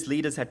religious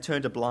leaders had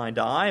turned a blind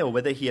eye, or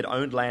whether he had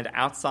owned land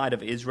outside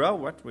of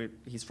Israel.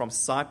 He's from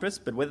Cyprus,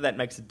 but whether that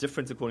makes a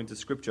difference according to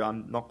Scripture,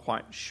 I'm not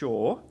quite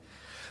sure.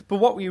 But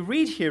what we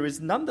read here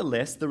is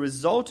nonetheless the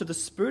result of the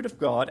Spirit of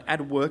God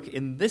at work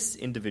in this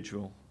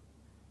individual.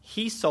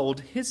 He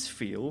sold his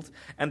field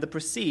and the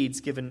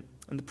proceeds given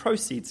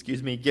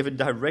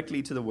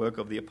directly to the work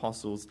of the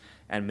apostles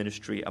and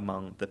ministry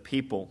among the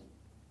people.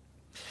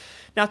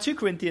 Now, 2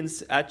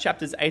 Corinthians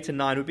chapters 8 and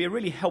 9 would be a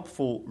really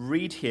helpful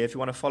read here if you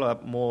want to follow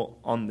up more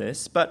on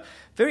this. But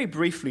very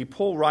briefly,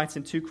 Paul writes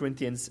in 2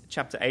 Corinthians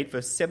chapter 8,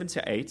 verse 7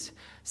 to 8,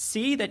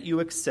 "See that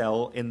you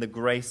excel in the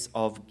grace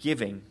of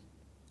giving.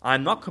 I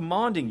am not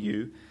commanding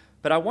you,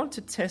 but I want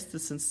to test the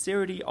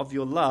sincerity of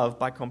your love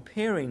by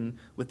comparing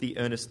with the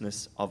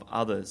earnestness of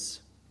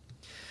others."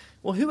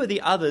 Well, who are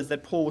the others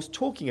that Paul was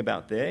talking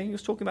about there? He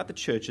was talking about the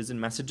churches in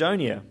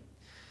Macedonia.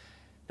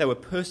 They were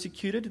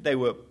persecuted, they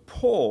were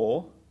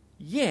poor,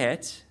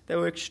 yet they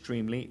were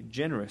extremely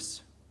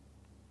generous.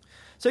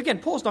 So again,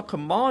 Paul's not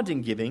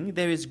commanding giving.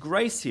 There is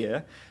grace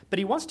here, but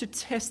he wants to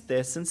test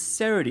their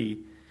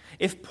sincerity.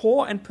 If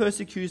poor and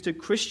persecuted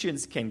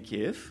Christians can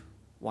give,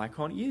 why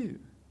can't you?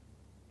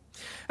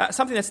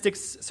 Something that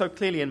sticks so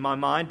clearly in my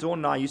mind, Dawn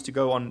and I used to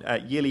go on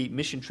yearly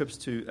mission trips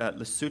to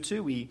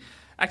Lesotho. We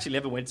actually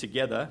never went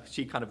together.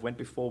 She kind of went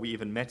before we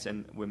even met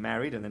and were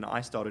married, and then I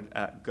started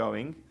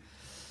going.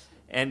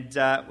 And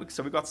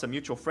so we've got some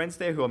mutual friends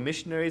there who are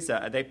missionaries.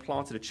 They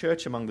planted a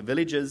church among the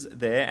villagers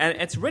there,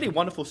 and it's a really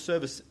wonderful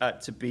service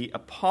to be a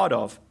part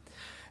of.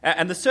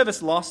 And the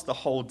service lasts the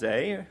whole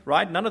day,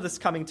 right? None of this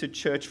coming to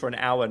church for an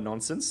hour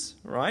nonsense,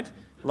 right?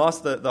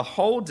 Lasts the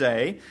whole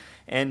day.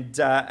 And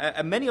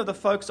many of the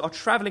folks are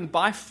traveling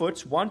by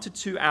foot 1 to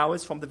 2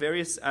 hours from the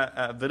various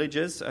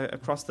villages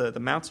across the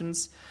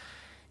mountains.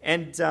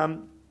 And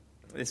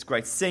there's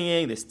great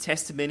singing, there's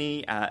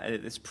testimony,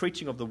 there's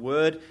preaching of the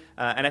word.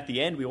 And at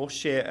the end, we all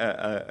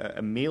share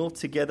a meal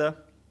together.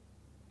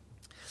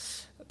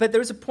 But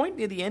there is a point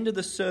near the end of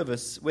the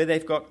service where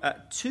they've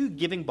got 2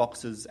 giving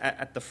boxes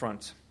at the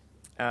front.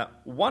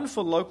 One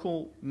for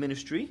local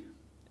ministry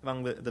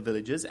among the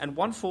villages, and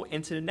one for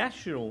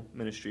international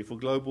ministry, for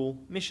global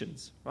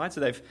missions. Right?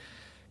 So they've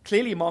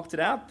clearly marked it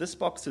out. This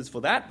box is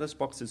for that. This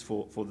box is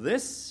for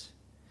this.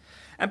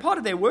 And part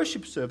of their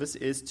worship service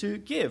is to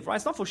give. Right?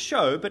 It's not for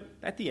show, but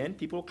at the end,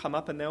 people will come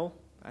up and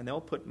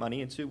they'll put money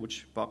into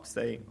which box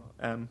they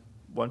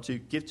want to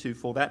give to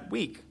for that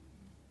week.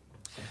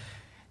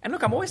 And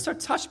look, I'm always so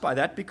touched by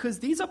that because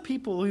these are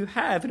people who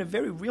have, in a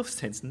very real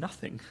sense,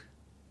 nothing.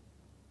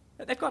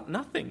 They've got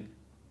nothing.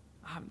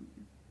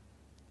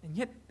 And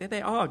yet, there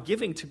they are,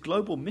 giving to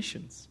global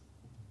missions.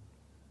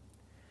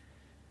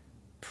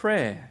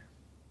 Prayer,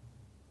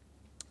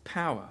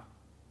 power,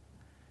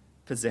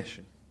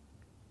 possession.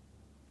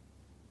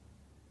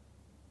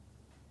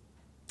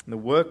 And the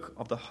work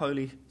of the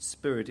Holy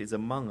Spirit is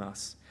among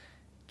us.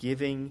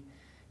 Giving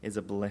is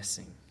a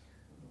blessing.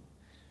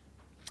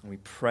 And we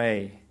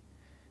pray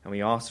and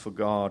we ask for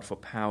God for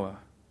power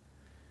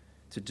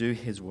to do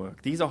His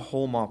work. These are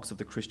hallmarks of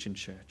the Christian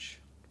church.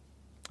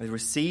 They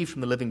receive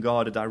from the living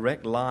God a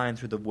direct line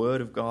through the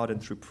Word of God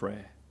and through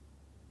prayer.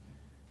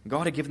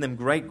 God had given them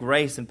great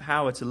grace and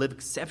power to live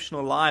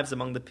exceptional lives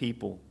among the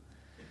people,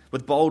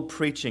 with bold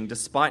preaching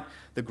despite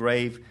the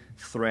grave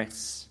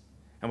threats,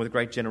 and with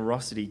great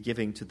generosity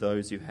giving to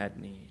those who had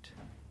need.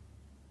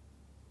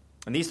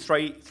 And these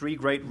three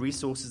great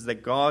resources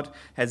that God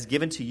has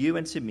given to you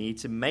and to me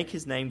to make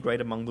His name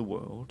great among the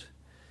world,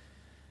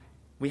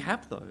 we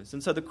have those.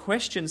 And so the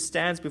question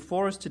stands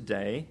before us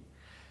today: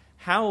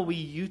 how are we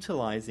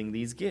utilizing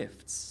these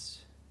gifts?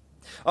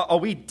 Are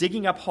we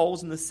digging up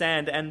holes in the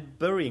sand and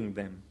burying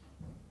them?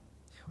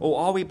 Or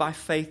are we by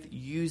faith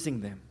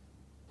using them?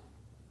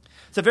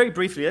 So very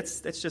briefly,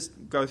 let's just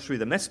go through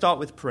them. Let's start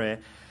with prayer.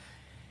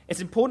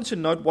 It's important to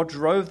note what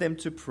drove them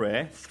to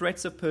prayer: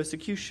 threats of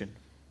persecution.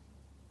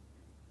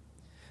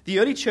 The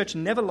early church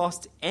never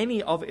lost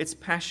any of its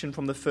passion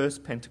from the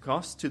first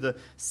Pentecost to the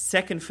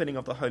second filling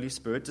of the Holy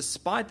Spirit,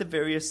 despite the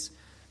various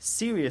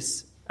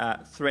serious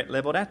threat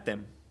leveled at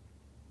them.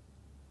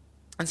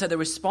 And so they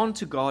respond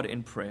to God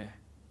in prayer.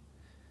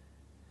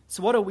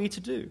 So what are we to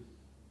do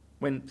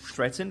when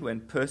threatened,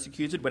 when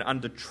persecuted, when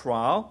under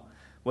trial,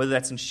 whether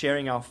that's in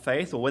sharing our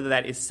faith or whether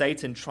that is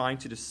Satan trying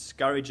to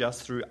discourage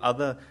us through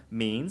other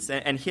means?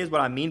 And here's what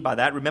I mean by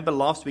that. Remember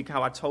last week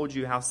how I told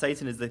you how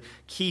Satan is the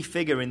key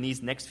figure in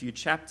these next few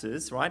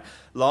chapters, right?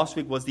 Last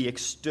week was the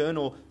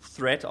external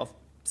threat of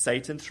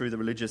Satan through the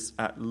religious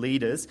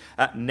leaders.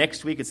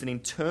 Next week, it's an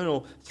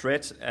internal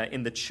threat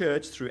in the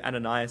church through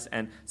Ananias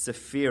and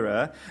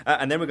Sapphira.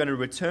 And then we're going to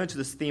return to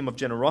this theme of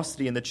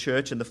generosity in the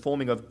church and the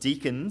forming of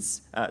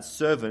deacons,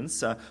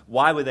 servants.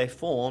 Why were they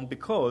formed?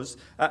 Because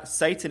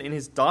Satan, in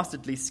his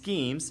dastardly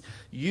schemes,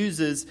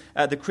 uses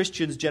the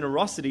Christians'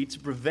 generosity to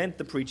prevent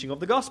the preaching of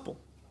the gospel.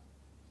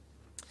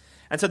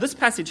 And so this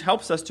passage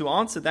helps us to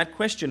answer that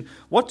question.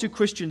 What do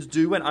Christians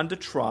do when under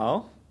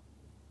trial?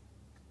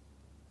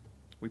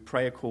 We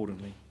pray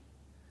accordingly,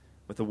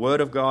 with the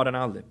word of God on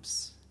our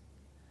lips.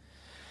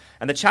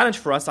 And the challenge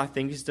for us, I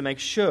think, is to make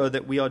sure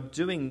that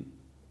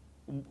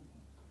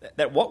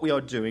that what we are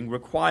doing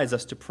requires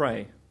us to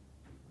pray.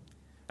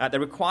 That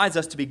requires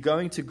us to be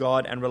going to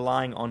God and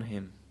relying on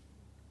Him.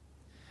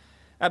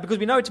 Because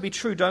we know it to be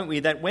true, don't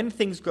we, that when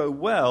things go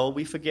well,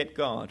 we forget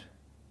God.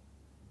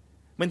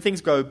 When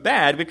things go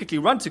bad, we quickly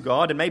run to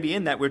God, and maybe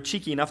in that we're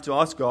cheeky enough to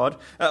ask God,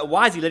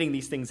 why is He letting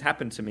these things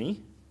happen to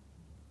me?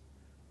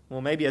 Well,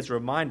 maybe as a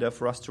reminder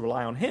for us to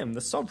rely on Him, the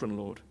sovereign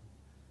Lord,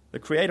 the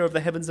creator of the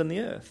heavens and the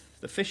earth,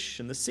 the fish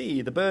and the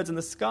sea, the birds and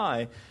the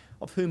sky,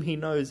 of whom He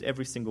knows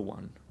every single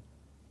one.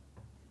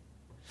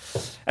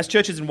 As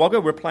churches in Wagga,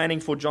 we're planning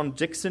for John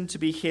Dixon to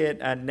be here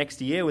next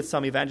year with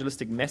some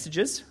evangelistic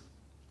messages.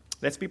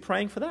 Let's be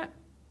praying for that.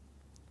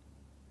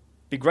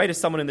 It'd be great if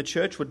someone in the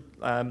church would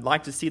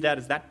like to see that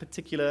as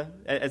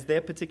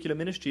their particular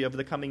ministry over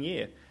the coming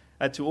year.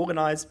 To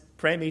organize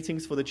prayer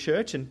meetings for the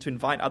church and to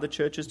invite other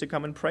churches to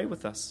come and pray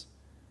with us.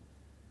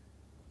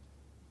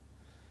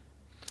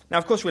 Now,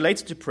 of course,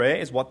 related to prayer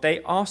is what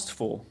they asked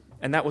for,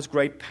 and that was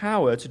great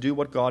power to do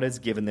what God has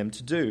given them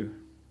to do.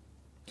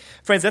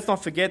 Friends, let's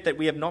not forget that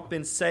we have not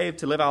been saved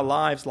to live our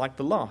lives like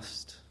the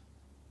lost.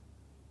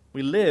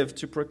 We live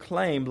to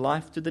proclaim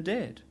life to the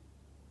dead.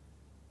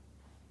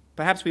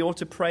 Perhaps we ought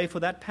to pray for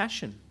that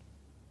passion.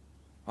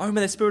 Oh,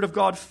 may the Spirit of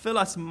God fill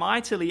us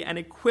mightily and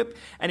equip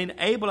and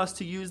enable us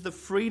to use the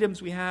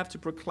freedoms we have to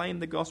proclaim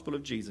the gospel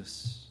of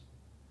Jesus.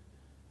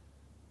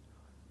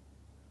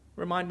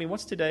 Remind me,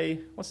 what's today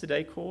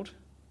called?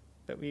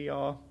 That we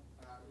are...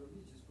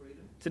 Religious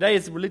freedom. Today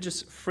is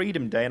Religious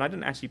Freedom Day, and I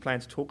didn't actually plan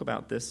to talk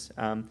about this,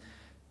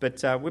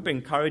 but we've been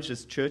encouraged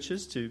as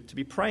churches to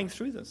be praying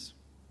through this.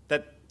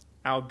 That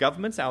our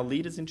governments, our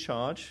leaders in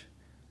charge,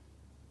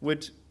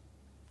 would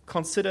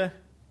consider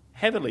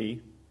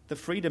heavily the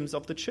freedoms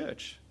of the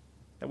church,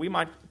 that we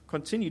might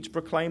continue to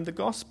proclaim the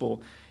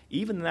gospel,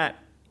 even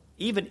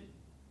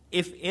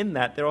if in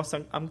that there are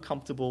some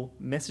uncomfortable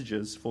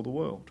messages for the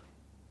world.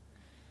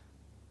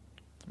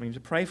 We need to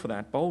pray for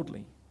that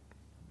boldly.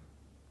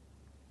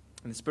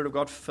 And the Spirit of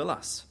God fill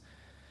us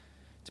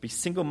to be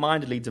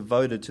single-mindedly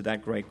devoted to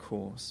that great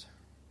cause.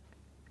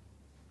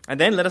 And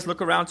then let us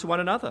look around to one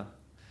another.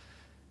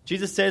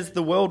 Jesus says,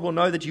 the world will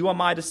know that you are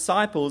my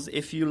disciples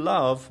if you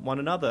love one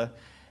another.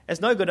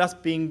 It's no good us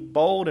being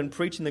bold and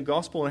preaching the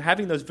gospel and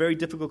having those very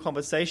difficult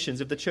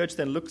conversations if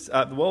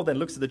the world then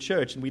looks at the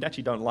church and we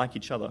actually don't like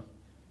each other.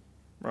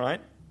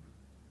 Right?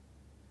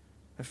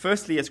 And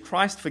firstly, as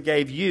Christ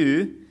forgave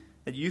you,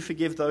 that you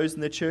forgive those in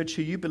the church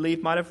who you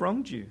believe might have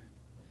wronged you.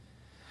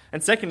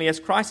 And secondly, as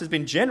Christ has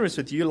been generous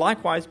with you,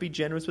 likewise be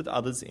generous with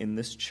others in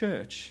this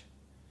church.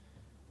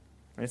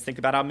 And let's think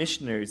about our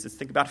missionaries. Let's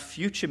think about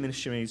future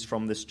missionaries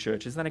from this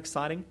church. Isn't that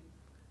exciting?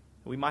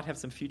 We might have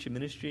some future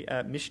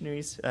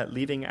missionaries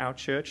leaving our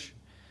church.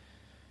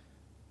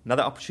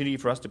 Another opportunity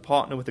for us to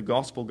partner with the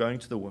gospel going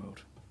to the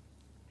world.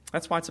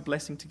 That's why it's a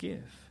blessing to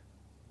give.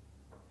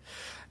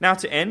 Now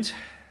to end,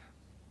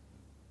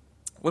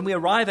 when we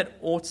arrive at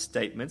ought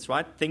statements,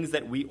 right, things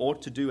that we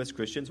ought to do as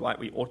Christians, right,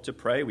 we ought to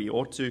pray, we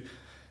ought to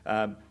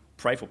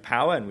pray for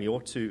power, and we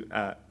ought to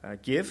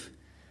give.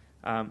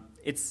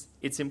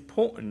 It's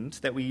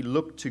important that we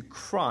look to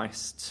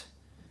Christ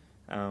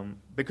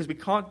because we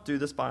can't do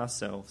this by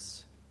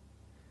ourselves.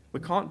 We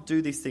can't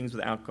do these things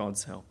without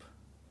God's help.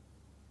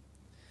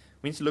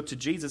 We need to look to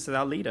Jesus as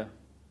our leader.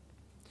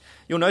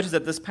 You'll notice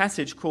that this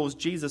passage calls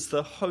Jesus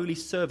the Holy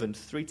Servant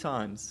 3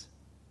 times.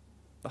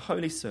 The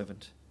Holy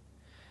Servant.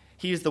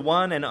 He is the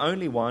one and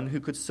only one who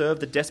could serve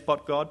the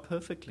despot God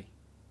perfectly.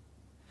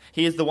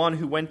 He is the one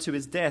who went to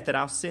his death that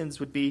our sins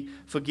would be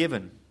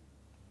forgiven.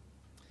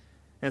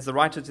 As the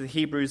writer to the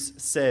Hebrews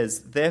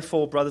says,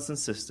 therefore, brothers and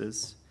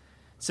sisters,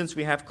 since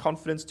we have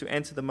confidence to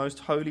enter the most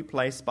holy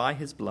place by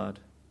his blood,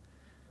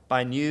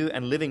 by a new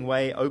and living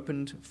way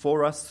opened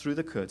for us through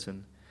the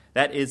curtain,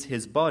 that is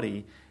his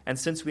body, and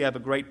since we have a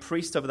great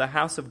priest over the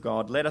house of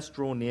God, let us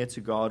draw near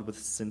to God with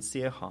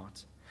sincere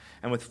heart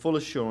and with full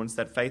assurance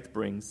that faith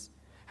brings,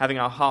 having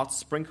our hearts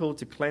sprinkled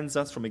to cleanse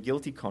us from a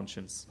guilty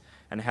conscience,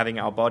 and having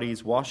our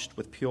bodies washed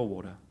with pure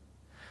water.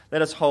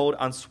 Let us hold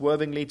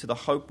unswervingly to the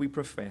hope we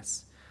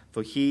profess,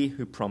 for he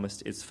who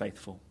promised is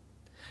faithful.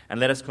 And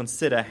let us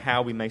consider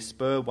how we may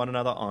spur one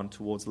another on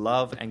towards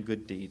love and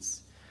good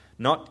deeds,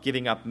 not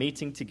giving up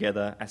meeting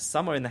together as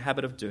some are in the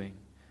habit of doing,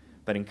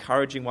 but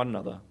encouraging one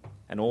another,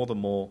 and all the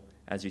more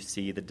as you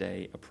see the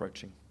day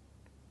approaching.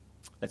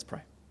 Let's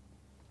pray.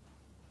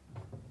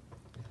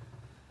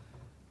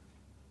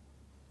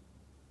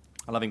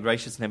 Our loving,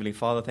 gracious, and Heavenly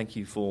Father, thank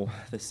you for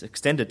this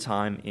extended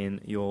time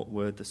in your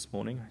word this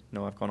morning. I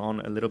know I've gone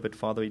on a little bit,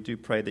 Father. We do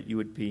pray that you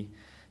would be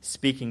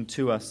speaking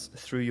to us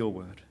through your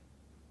word,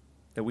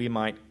 that we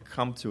might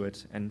come to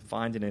it and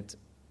find in it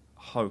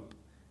hope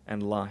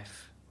and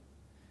life.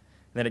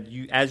 And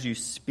that as you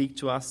speak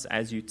to us,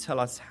 as you tell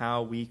us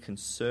how we can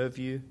serve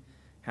you,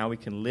 how we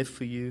can live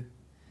for you,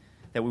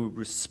 that we would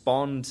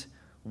respond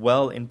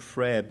well in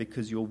prayer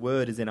because your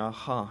word is in our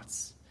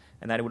hearts,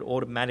 and that it would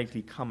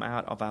automatically come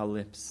out of our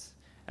lips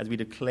as we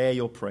declare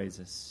your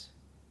praises.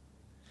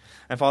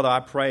 And Father, I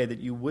pray that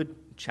you would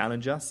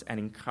challenge us and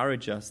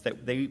encourage us,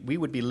 that we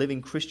would be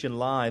living Christian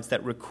lives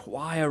that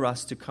require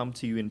us to come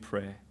to you in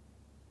prayer.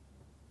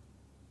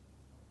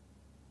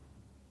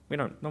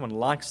 No one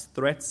likes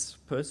threats,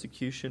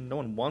 persecution. No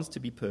one wants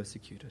to be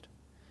persecuted.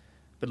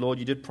 But Lord,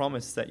 you did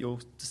promise that your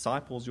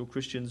disciples, your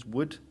Christians,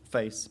 would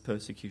face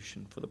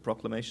persecution for the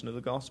proclamation of the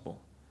gospel.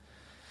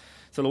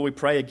 So Lord, we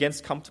pray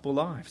against comfortable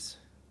lives.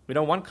 We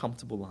don't want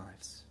comfortable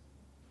lives.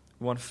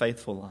 We want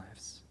faithful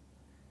lives.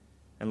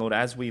 And Lord,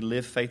 as we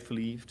live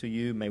faithfully to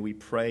you, may we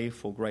pray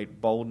for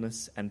great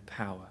boldness and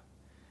power.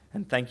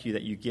 And thank you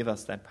that you give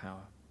us that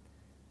power.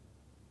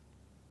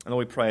 And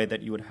Lord, we pray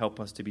that you would help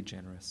us to be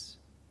generous.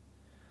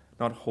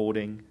 Not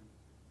hoarding,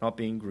 not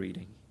being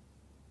greedy,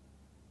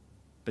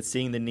 but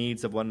seeing the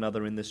needs of one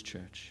another in this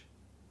church.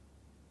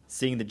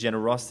 Seeing the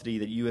generosity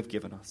that you have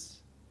given us.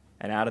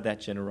 And out of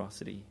that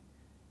generosity,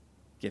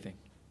 giving.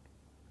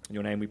 In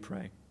your name we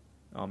pray.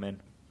 Amen.